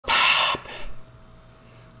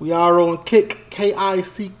We are on Kick,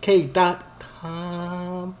 KICK.com.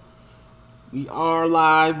 We are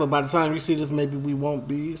live, but by the time you see this, maybe we won't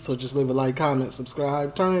be. So just leave a like, comment,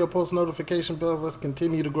 subscribe. Turn on your post notification bells. Let's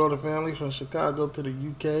continue to grow the family from Chicago to the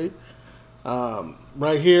UK.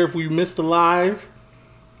 Right here, if we missed the live,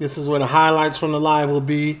 this is where the highlights from the live will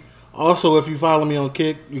be. Also, if you follow me on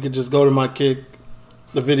Kick, you can just go to my Kick.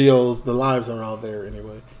 The videos, the lives are all there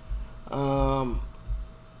anyway.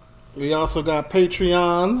 We also got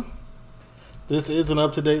Patreon. This is an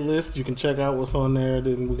up-to-date list. You can check out what's on there.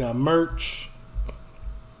 Then we got merch.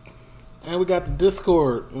 And we got the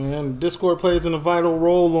Discord. And Discord plays a vital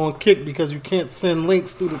role on Kick because you can't send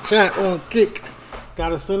links through the chat on Kick.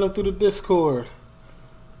 Gotta send them through the Discord.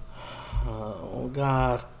 Oh,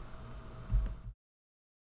 God.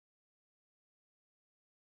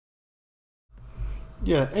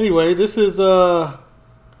 Yeah, anyway, this is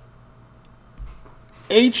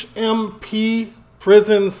HMP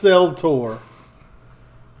Prison Cell Tour.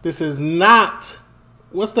 This is not,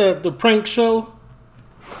 what's that, the prank show?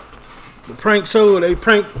 The prank show, they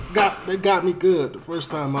got me good the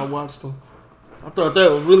first time I watched them. I thought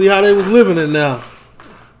that was really how they was living it now.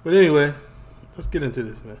 But anyway, let's get into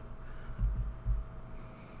this, man.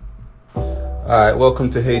 Alright, welcome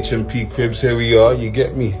to HMP Cribs. Here we are, you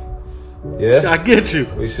get me? Yeah? I get you.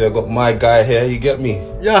 We see I got my guy here, you get me?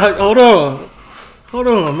 Yeah, hold on. Hold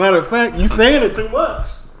on. Matter of fact, you saying it too much.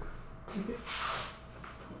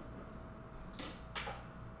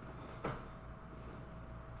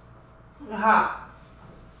 Hot.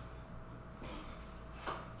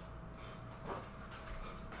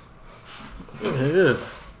 Yeah.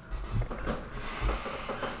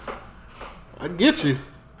 I get you.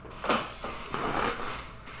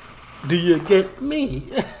 Do you get me?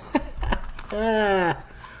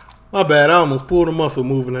 My bad. I almost pulled a muscle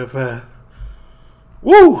moving that fast.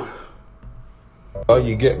 Woo! Oh,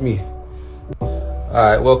 you get me?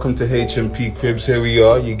 Alright, welcome to HMP Cribs. Here we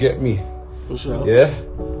are, you get me? For sure. Yeah?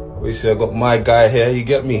 We see I got my guy here, you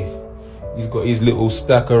get me? He's got his little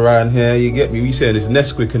stack around here, you get me? We saying this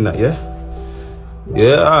Nesquik and that, yeah?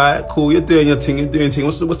 Yeah, alright, cool. You're doing your thing, you're doing thing.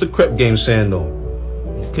 What's the crep game saying though?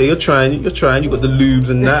 Okay, you're trying, you got the lubes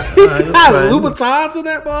and that. You got Louboutins in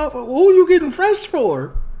that motherfucker. Who you getting fresh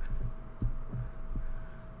for?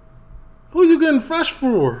 Who you getting fresh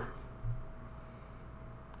for?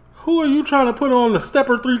 Who are you trying to put on the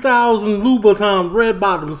Stepper 3000 Louboutin red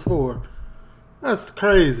bottoms for? That's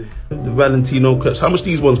crazy. The Valentino crepes. How much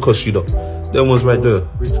these ones cost you though? Them ones right there.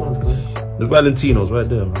 Which ones, guys? The Valentinos right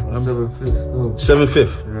there, man. 750.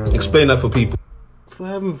 750. Yeah, explain that for people.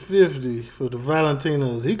 750 for the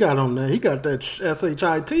Valentinos. He got on there. He got that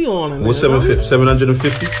SHIT on in What's there. 750?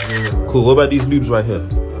 750? Yeah. Cool. What about these lubes right here?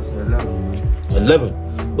 That's 11. 11.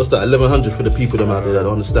 What's that? 1100 for the people them out there that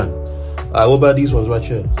don't understand. Alright, what about these ones right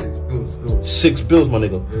here? 6 bills still. 6 bills, my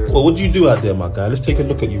nigga. Yeah. Well, what do you do out there, my guy? Let's take a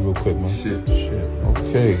look at you real quick, man. Shit.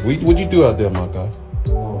 Okay. What do you do out there, my guy?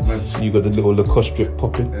 Oh, man. So you got the little Lacoste strip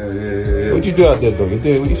popping. Yeah. What do you do out there, though?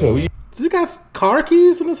 What you say? What Does he got car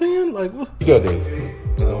keys in his hand? Like what? you got there?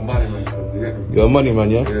 Money, man, cause you get me. You're a money man,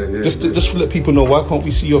 yeah? Yeah. Just to let people know, why can't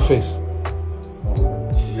we see your face? Oh,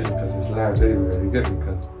 man. You get me, cause it's live everywhere. You get me,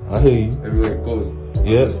 cause I hear you. everywhere it goes.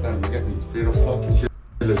 Yeah. Understand? You get me? Free the fucking shit.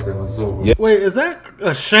 So, Yeah. Wait, is that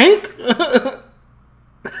a shank?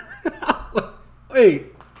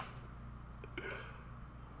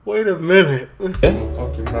 Wait a minute. Yeah?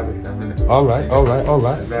 fucking brothers, that minute. All right.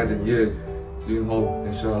 I've had in years. Soon home,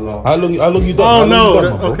 inshallah. How long you done? Oh How long no! you done,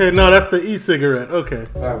 my bro? Okay, no, that's the e-cigarette. Okay.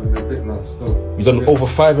 5 and a bit now, still. You done over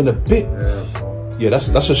 5 and a bit. Yeah, bro. Yeah,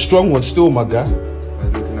 that's a strong one still, my guy. I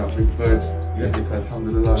was looking at big birds. Yeah, because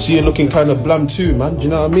alhamdulillah. See, you're looking kind of blam too, man. Do you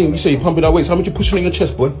know what I mean? You say you're pumping that weight. How much you pushing in your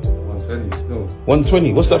chest, boy? 120 still.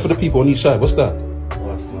 120. What's that for the people on each side? What's that?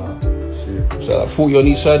 Oh, it's not. Shit. Is that like 40 on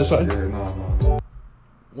each side or something? Yeah, nah.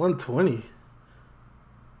 120.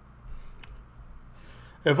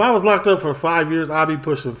 If I was locked up for 5 years, I'd be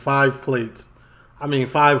pushing 5 plates. I mean,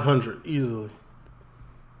 500 easily.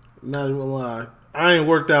 Not even gonna lie. I ain't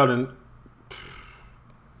worked out in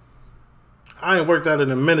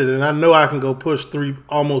a minute, and I know I can go push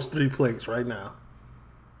almost 3 plates right now.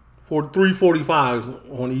 For 345s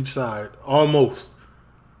on each side, almost.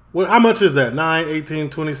 What? How much is that? 9,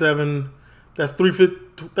 18, 27. That's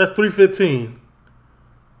 315.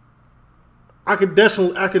 I could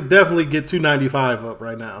definitely get 295 up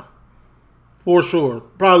right now, for sure.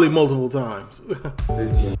 Probably multiple times.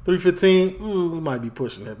 315. We might be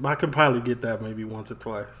pushing it. But I can probably get that maybe once or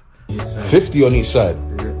twice. 50 on each side.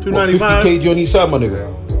 295. 50 kg on each side, my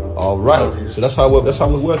nigga. All right. So that's how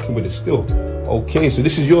we're working with it still. Okay, so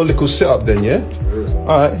this is your little setup then, yeah?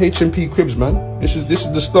 Alright, H&P Cribs, man. This is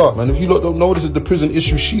the start, man. If you lot don't know, this is the prison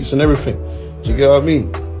issue sheets and everything. Do you get what I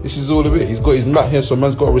mean? This is all of it. He's got his mat here, so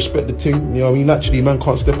man's got to respect the thing. You know what I mean? Naturally, man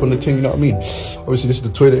can't step on the thing, you know what I mean? Obviously, this is the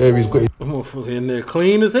toilet area. He's got his motherfucker in there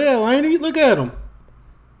clean as hell, ain't he? Look at him.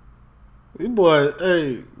 This boy,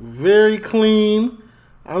 hey, very clean.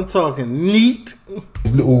 I'm talking neat.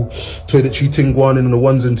 little toiletry thing going in on the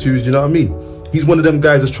ones and twos, do you know what I mean? He's one of them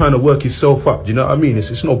guys that's trying to work himself up, do you know what I mean?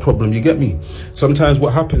 It's no problem, you get me? Sometimes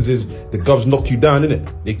what happens is the govs knock you down,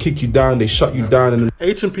 innit? They kick you down, they shut you down, and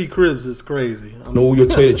H&P Cribs is crazy. all your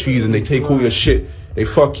toiletries, and they take all your shit, they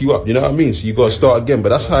fuck you up, you know what I mean? So you gotta start again, but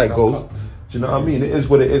that's how it goes. Do you know what I mean? It is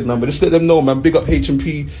what it is, man. But just let them know, man. Big up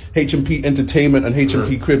H&P Entertainment and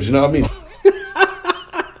H&P Cribs, you know what I mean?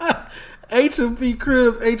 H&P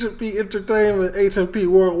Cribs, H&P Entertainment, H&P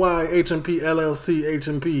Worldwide, H&P LLC,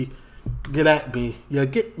 H&P. Get at me. Yeah,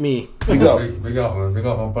 get me. Big up. Big up, man. Big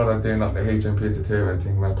up my brother doing up the H&P Entertainment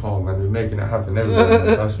thing, man. Come on, man. We're making it happen every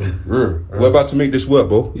day. That's me. We're about to make this work,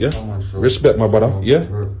 bro. Yeah? Respect, my brother. Yeah?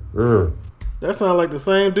 That sounds like the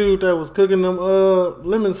same dude that was cooking them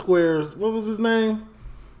lemon squares. What was his name?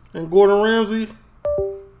 And Gordon Ramsay?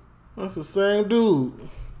 That's the same dude.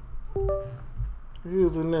 He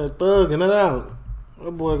was in there thugging it out.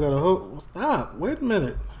 That boy got a hook. Stop. Wait a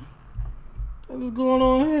minute. What is going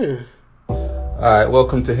on here? Alright,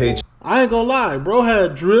 welcome to H. I ain't gonna lie, bro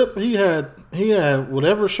had drip. He had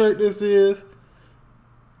whatever shirt this is.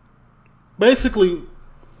 Basically,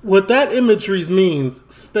 what that imagery means,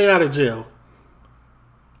 stay out of jail.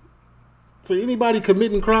 For anybody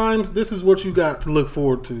committing crimes, this is what you got to look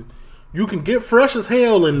forward to. You can get fresh as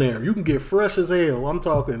hell in there. You can get fresh as hell. I'm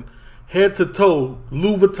talking head to toe,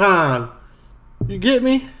 Louis Vuitton. You get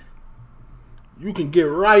me? You can get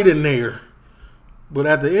right in there. But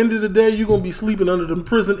at the end of the day, you're going to be sleeping under them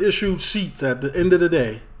prison-issued sheets at the end of the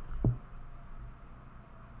day.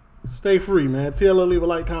 Stay free, man. TLO, leave a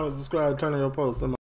like, comment, subscribe, turn on your post.